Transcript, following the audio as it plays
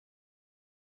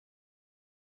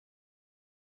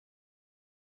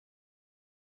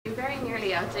You very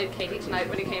nearly outdid Katie tonight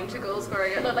when it came to goal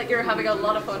scoring. It looked like you were having a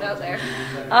lot of fun out there.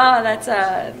 Oh, that's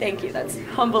thank you. That's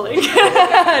humbling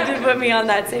to put me on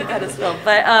that same pedestal.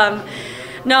 But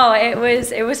no, it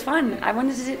was fun. I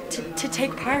wanted to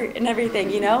take part in everything.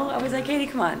 You know, I was like, Katie,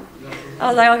 come on. I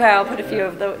was like, okay, I'll put a few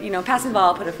of the, passing the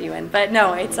ball, I'll put a few in. But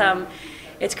no,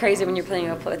 it's crazy when you're playing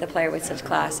with a player with such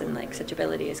class and like such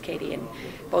ability as Katie. And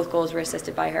both goals were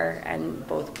assisted by her, and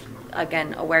both,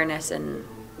 again, awareness and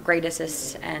great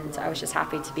assists, and I was just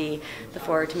happy to be the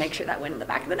forward to make sure that went in the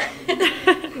back of the net.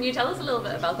 Can you tell us a little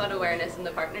bit about that awareness and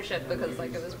the partnership, because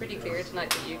like it was pretty clear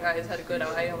tonight that you guys had a good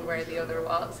eye on where the other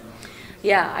was?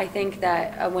 Yeah, I think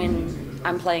that when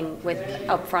I'm playing with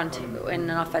up front in an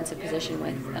offensive position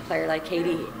with a player like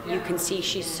Katie, you can see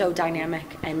she's so dynamic,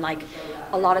 and like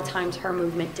a lot of times her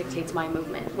movement dictates my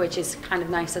movement, which is kind of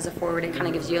nice as a forward. It kind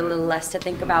of gives you a little less to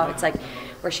think about. It's like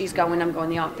where she's going, I'm going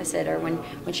the opposite, or when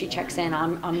she checks in,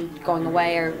 I'm going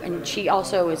away. And she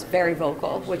also is very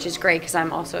vocal, which is great because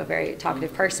I'm also a very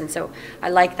talkative person. So I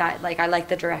like that. Like I like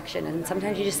the direction, and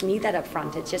sometimes you just need that up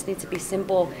front. It just needs to be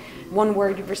simple,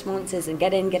 one-word responses and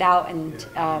get in, get out, and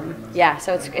yeah.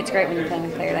 So it's great when you're playing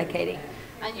with a player like Katie.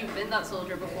 And you've been that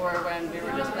soldier before when we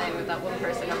were just playing with that one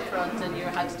person up front and you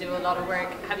had to do a lot of work.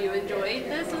 Have you enjoyed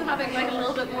this and having like a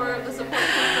little bit more of the support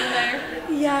system there?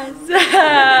 Yes,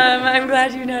 I'm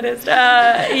glad you noticed.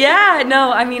 Yeah,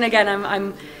 no, I mean, again,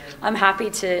 I'm happy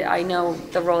to. I know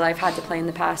the role I've had to play in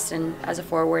the past, and as a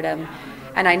forward, and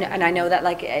I know that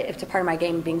like it's a part of my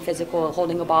game, being physical,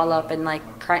 holding a ball up, and like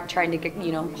trying to get,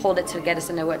 hold it to get us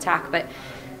into attack. But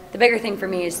the bigger thing for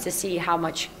me is to see how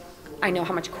much. I know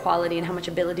how much quality and how much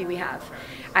ability we have,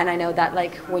 and I know that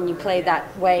like when you play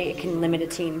that way, it can limit a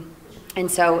team,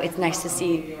 and so it's nice to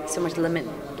see so much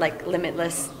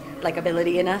limitless like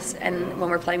ability in us. And when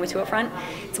we're playing with two up front,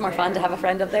 it's more fun to have a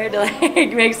friend up there to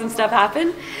like make some stuff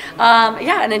happen.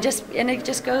 Yeah, and it just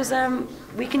goes.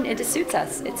 It just suits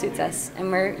us. It suits us,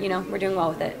 and we're doing well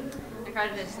with it.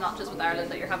 Granted, it's not just with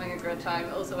Ireland that you're having a good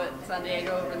time, also at San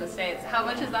Diego over in the States. How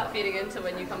much is that feeding into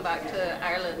when you come back to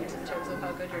Ireland in terms of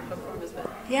how good your club form has been?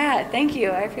 Yeah, thank you.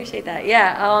 I appreciate that.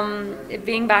 Yeah,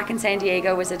 being back in San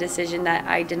Diego was a decision that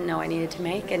I didn't know I needed to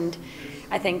make, and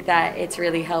I think that it's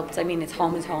really helped. I mean, it's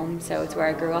home is home, so it's where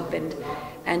I grew up, and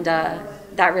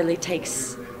that really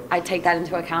I take that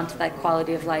into account, that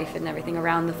quality of life and everything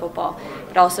around the football,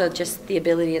 but also just the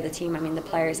ability of the team. I mean, the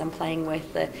players I'm playing with,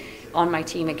 on my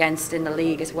team against in the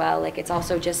league as well. Like it's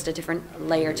also just a different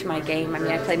layer to my game. I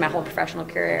mean, I played my whole professional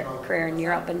career in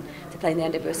Europe, and to play in the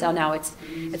NWSL now, it's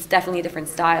definitely a different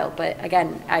style. But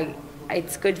again,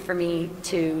 it's good for me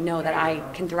to know that I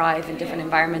can thrive in different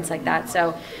environments like that.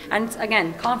 So, and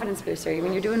again, confidence booster.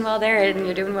 When you're doing well there and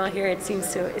you're doing well here, it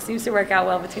seems to work out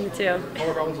well between the two.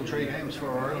 4 goals in 3 games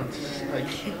for Ireland. Like,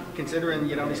 considering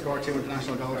you'd only scored 2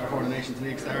 international goals before the Nations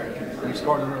League started, and you've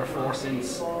scored another 4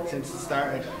 since it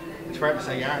started, it's fair to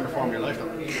say you are in the form of your life, though.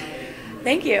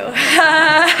 Thank you.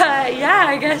 Yeah,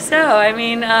 I guess so. I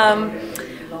mean, no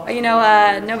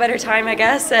better time, I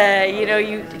guess.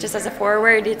 You just as a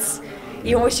forward,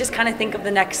 you always just kind of think of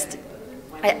the next.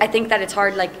 I think that it's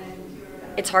hard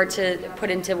to put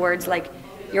into words. Like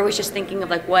you're always just thinking of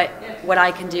like what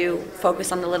I can do,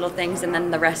 focus on the little things, and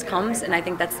then the rest comes. And I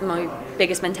think that's my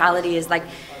biggest mentality is like,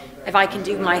 if I can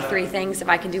do my 3 things, if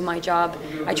I can do my job,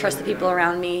 I trust the people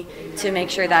around me to make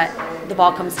sure that the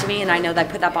ball comes to me, and I know that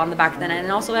I put that ball in the back of the net.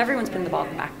 And also everyone's putting the ball in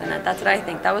the back of the net. That's what I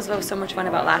think. That was what was so much fun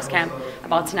about last camp,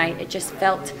 about tonight. It just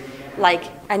felt like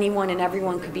anyone and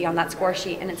everyone could be on that score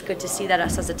sheet, and it's good to see that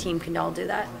us as a team can all do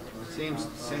that. It seems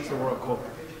since the World Cup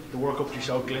you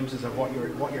showed glimpses of what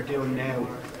you're doing now,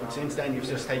 but since then you've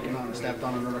just taken on and stepped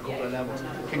on another couple of levels.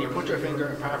 Can you put your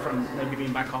finger, apart from maybe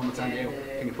being back home in San Diego,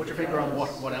 can you put your finger on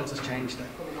what else has changed there?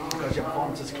 Because your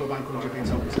performances, club and country, have been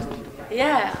so consistent.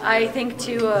 Yeah, I think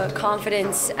to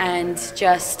confidence and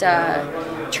just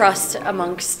trust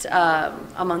amongst a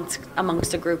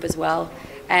group as well.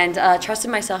 And trust in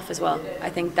myself as well. I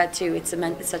think that too. It's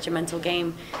such a mental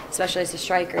game, especially as a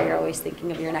striker. You're always thinking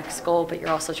of your next goal, but you're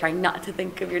also trying not to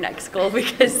think of your next goal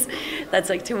because that's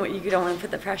like too much. You don't want to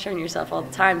put the pressure on yourself all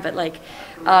the time. But like,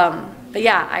 but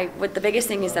yeah, what the biggest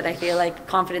thing is that I feel like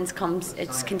confidence comes.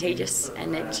 It's contagious,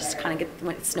 and it just kind of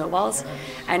when it snowballs.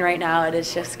 And right now it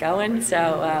is just going.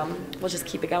 So we'll just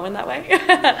keep it going that way.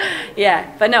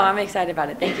 Yeah, but no, I'm excited about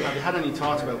it. Thank you. Have you had any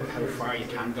thoughts about how far you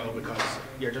can go, because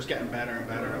you're just getting better and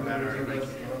better and better? Like,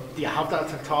 do you have that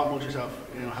thought about yourself?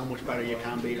 How much better you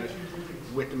can be? Like,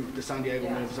 with the San Diego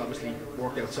move has obviously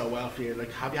worked out so well for you.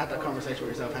 Like, have you had that conversation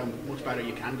with yourself how much better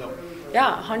you can go?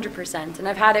 Yeah, 100%. And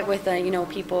I've had it with you know,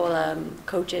 people,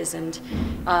 coaches, and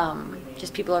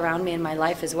just people around me in my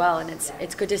life as well. And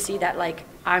it's good to see that, like,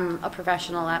 I'm a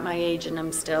professional at my age, and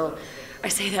I'm still. I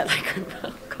say that like,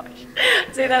 oh gosh,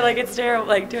 I say that like it's terrible.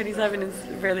 Like 27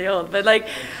 is really old, but like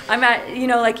I'm at, you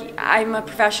know, like I'm a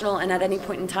professional, and at any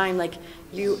point in time, like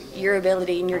your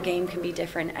ability and your game can be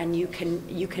different, and you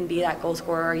can be that goal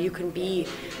scorer, or you can be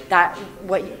that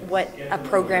what a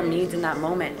program needs in that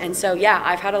moment. And so yeah,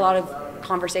 I've had a lot of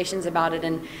conversations about it,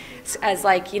 and as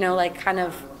like, you know, like kind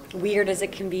of weird as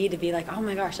it can be to be like, oh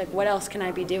my gosh, like what else can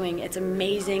I be doing? It's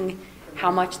amazing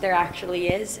how much there actually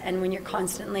is, and when you're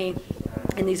constantly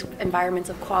in these environments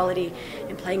of quality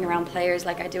and playing around players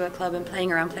like I do at club and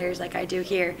playing around players like I do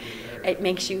here, it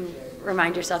makes you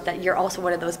remind yourself that you're also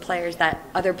one of those players that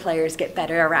other players get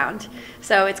better around.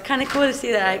 So it's kind of cool to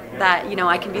see that you know,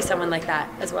 I can be someone like that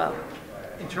as well.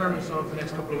 In terms of the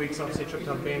next couple of weeks, obviously a trip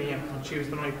to Albania on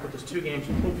Tuesday night, but there's 2 games,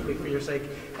 hopefully for your sake,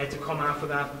 to come after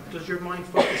that. Does your mind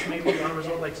focus maybe on a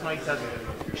result like tonight, that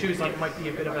Tuesday night might be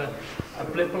a bit of a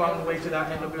blip along the way to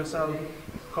that NWSL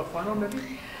Cup final maybe?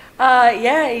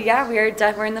 Yeah, we're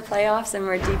in the playoffs, and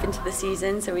we're deep into the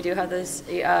season, so we do have those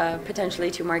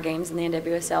potentially 2 more games in the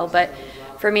NWSL. But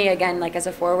for me, again, like as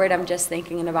a forward, I'm just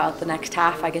thinking about the next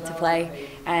half I get to play,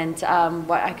 and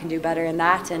what I can do better in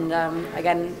that, and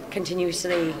again,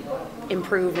 continuously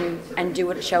improve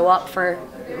and show up for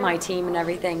my team and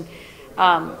everything.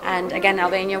 And again,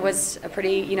 Albania was a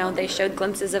pretty, you know, they showed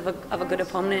glimpses of a good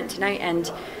opponent tonight,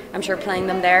 and I'm sure playing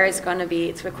them there is going to be,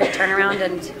 it's a quick turnaround,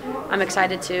 and I'm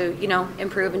excited to, you know,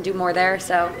 improve and do more there.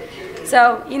 So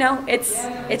you know,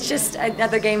 it's just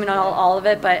another game in all of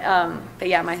it, but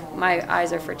yeah, my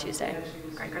eyes are for Tuesday.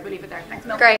 Great, we'll leave it there. Thanks.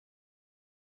 Great.